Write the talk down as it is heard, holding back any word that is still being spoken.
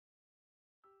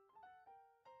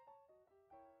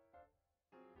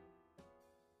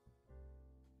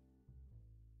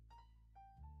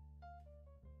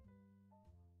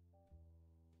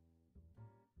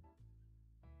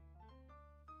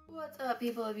What's up,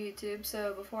 people of YouTube?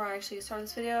 So before I actually start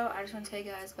this video, I just want to tell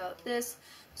you guys about this.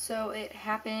 So it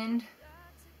happened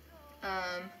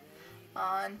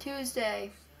on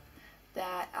Tuesday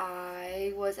that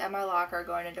I was at my locker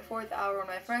going into 4th hour when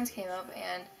my friends came up,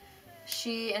 and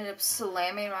she ended up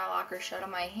slamming my locker shut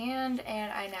on my hand, and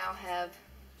I now have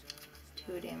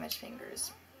 2 damaged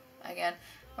fingers. Again,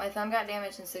 my thumb got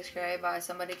damaged in 6th grade by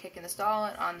somebody kicking the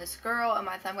stall on this girl, and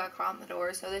my thumb got caught on the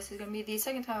door. So this is going to be the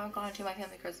second time I've gone to my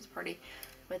family Christmas party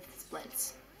with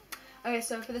splints. Okay,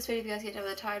 so for this video, if you guys get to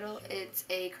the title, it's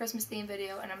a Christmas themed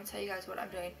video, and I'm going to tell you guys what I'm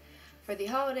doing for the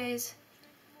holidays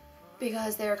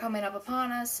because they're coming up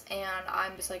upon us, and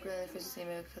I'm just like really in the Christmas theme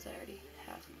mood because I already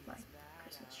have my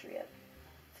Christmas tree up.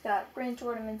 It's got Grinch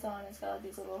ornaments on, it's got like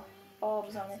these little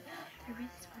bulbs on it. They're really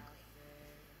sparkly.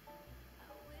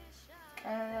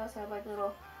 And then they also have like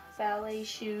little ballet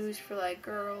shoes for like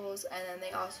girls, and then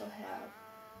they also have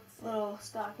little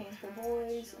stockings for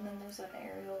boys, and then there's an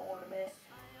Ariel ornament,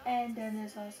 and then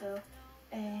there's also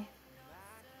a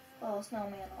little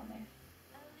snowman on there.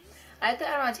 I have to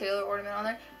add my Taylor ornament on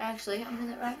there. Actually, I'm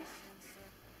doing it right now.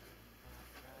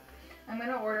 I'm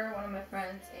gonna order one of my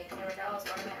friends a Cameron Dallas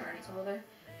ornament. I already told her.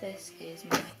 This is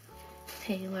my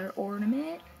Taylor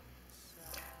ornament.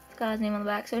 It's got his name on the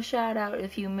back, so shout out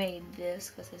if you made this,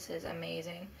 because this is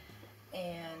amazing.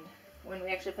 And when we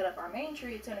actually put up our main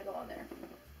tree, it's gonna go on there.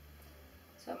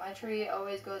 So my tree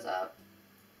always goes up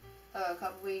a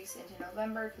couple weeks into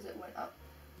November because it went up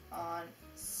on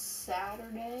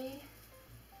Saturday.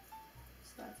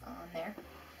 So that's on there.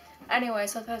 Anyway,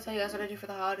 so I'll tell you guys what I do for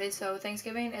the holidays. So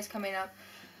Thanksgiving is coming up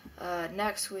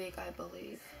next week, I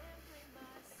believe.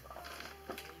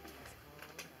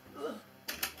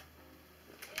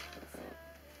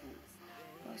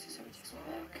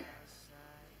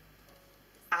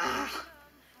 Ugh.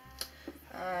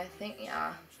 I think,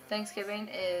 yeah, Thanksgiving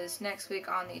is next week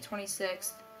on the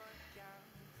 26th.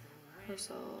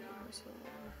 Rehearsal.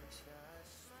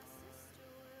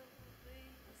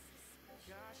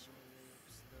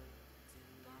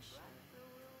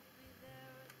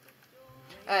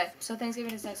 Alright, so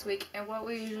Thanksgiving is next week, and what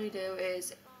we usually do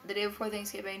is the day before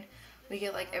Thanksgiving, we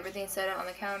get like everything set up on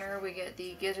the counter, we get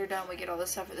the gizzard done, we get all the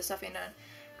stuff for the stuffing done.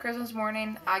 Christmas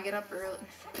morning, I get up early.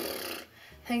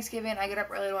 Thanksgiving, I get up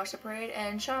early to watch the parade,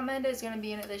 and Shawn Mendes is going to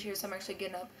be in it this year, so I'm actually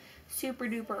getting up super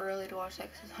duper early to watch that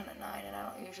because it's on at 9, and I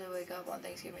don't usually wake up on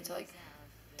Thanksgiving until like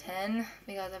 10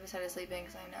 because I've decided to sleep in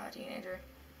because I'm now a teenager.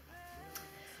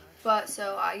 But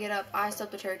so I get up, I stuff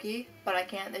the turkey, but I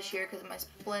can't this year because of my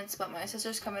splints, but my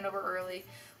sister's coming over early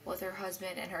with her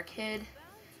husband and her kid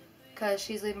because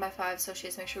she's leaving by 5, so she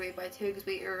has to make sure we eat by 2 because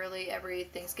we eat early every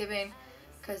Thanksgiving,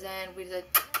 because then we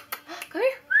just come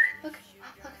here, look,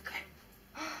 come here.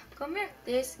 Come here.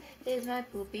 This is my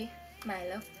poopy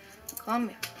Milo. Come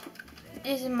here.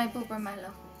 This is my pooper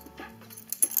Milo.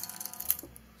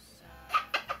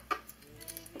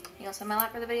 You gonna sit on my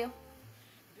lap for the video?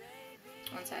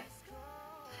 One sec.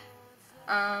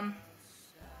 And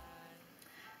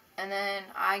then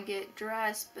I get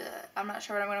dressed, but I'm not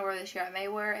sure what I'm gonna wear this year. I may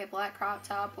wear a black crop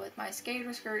top with my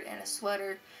skater skirt and a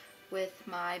sweater with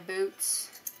my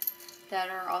boots that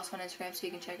are also on Instagram, so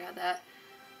you can check out that.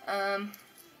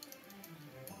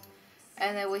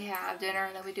 And then we have dinner,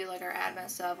 and then we do like our Advent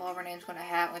stuff. All of our names go in a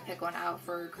hat, and we pick one out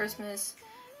for Christmas,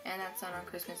 and that's done on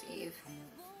Christmas Eve.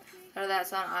 After that's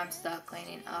done, I'm stuck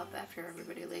cleaning up after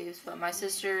everybody leaves, but my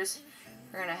sisters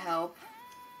are gonna help.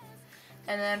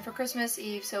 And then for Christmas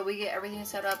Eve, so we get everything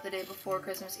set up the day before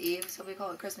Christmas Eve, so we call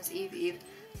it Christmas Eve Eve,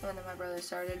 when my brother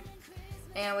started.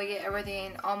 And we get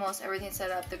everything, almost everything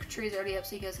set up. The tree's already up,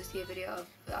 so you guys can see a video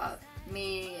of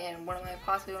me and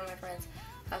possibly one of my friends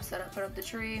have set up, put up the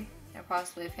tree, and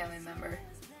possibly a family member.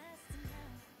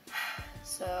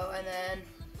 So, and then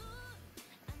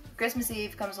Christmas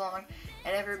Eve comes along,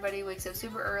 and everybody wakes up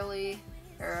super early,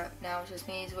 or now it's just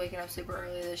me waking up super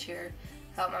early this year.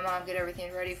 Help my mom get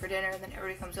everything ready for dinner, and then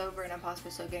everybody comes over, and I'm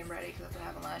possibly still getting ready because that's what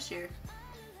happened last year.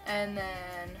 And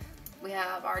then we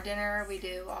have our dinner, we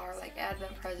do our like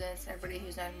Advent presents, everybody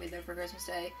who's not gonna be there for Christmas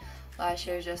Day. Last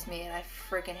year was just me, and I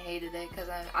freaking hated it because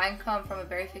I come from a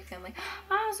very big family.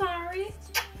 I'm sorry.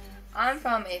 I'm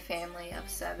from a family of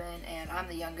 7, and I'm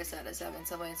the youngest out of 7,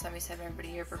 so when somebody said everybody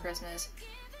here for Christmas,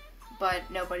 but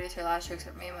nobody was here last year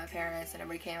except me and my parents, and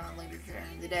everybody came on later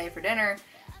during the day for dinner,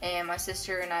 and my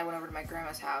sister and I went over to my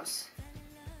grandma's house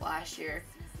last year.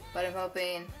 But I'm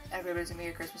hoping everybody's gonna be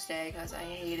here Christmas Day because I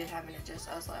hated having it just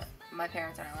us, my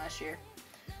parents and I last year.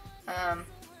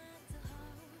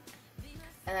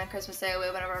 And then Christmas Day, we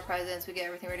open up our presents, we get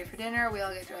everything ready for dinner, we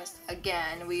all get dressed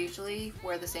again. We usually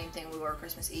wear the same thing we wore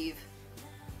Christmas Eve.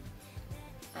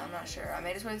 I'm not sure. I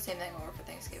may just wear the same thing over for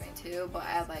Thanksgiving too, but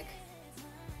I like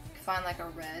find like a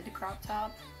red crop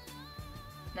top.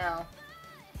 No,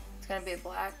 it's gonna be a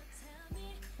black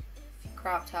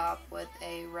crop top with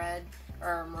a red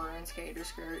or maroon skater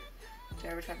skirt,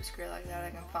 whichever type of skirt like that I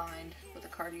can find with a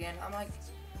cardigan. I'm like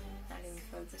not even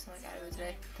focused. I'm like out of it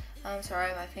today. I'm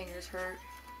sorry, my fingers hurt.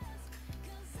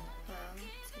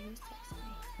 Let's see who's texting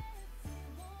me.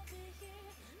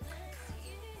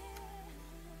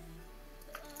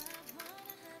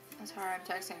 I'm sorry, I'm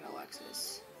texting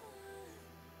Alexis.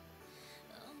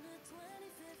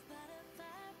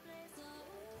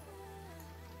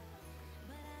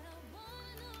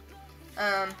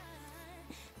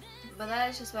 But that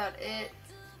is just about it.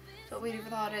 That's what we do for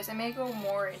the holidays. I may go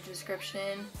more in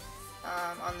description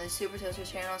on the Super Toaster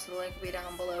channel, so the link will be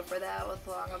down below for that with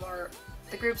along of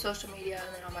the group social media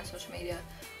and then on my social media.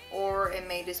 Or it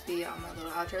may just be on my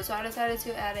little outro. So I decided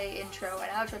to add a intro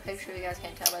and outro picture if you guys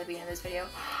can't tell by the beginning of this video.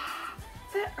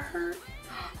 That hurt.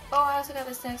 Oh, I also got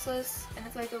this necklace, and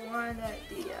it's like the one that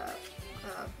the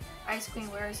Ice Queen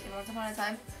wears in Once Upon a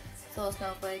Time. It's a little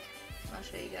snowflake. I'll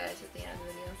show you guys at the end of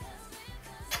the video.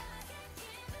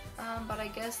 But I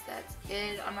guess that's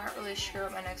it. I'm not really sure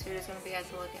what my next video is going to be. I have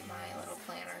to look at my little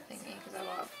planner thingy because I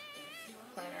bought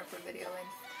a planner for videoing.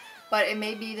 But it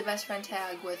may be the best friend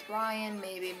tag with Ryan.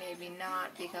 Maybe, maybe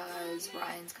not, because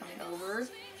Ryan's coming over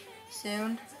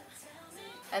soon.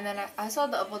 And then I saw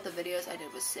the upload the videos I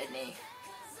did with Sydney.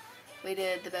 We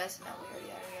did the best, no, we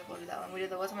already uploaded that one. We did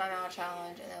the What's in My Mouth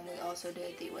challenge, and then we also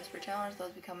did the Whisper challenge. Those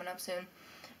will be coming up soon.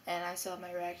 And I still have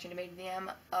my reaction to Make DM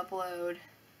upload.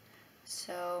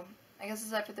 So, I guess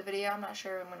that's it for the video. I'm not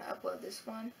sure I'm going to upload this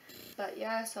one. But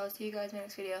yeah, so I'll see you guys in my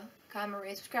next video. Comment,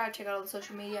 rate, subscribe, check out all the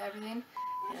social media, everything.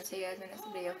 And I'll see you guys in my next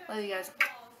video. Love you guys.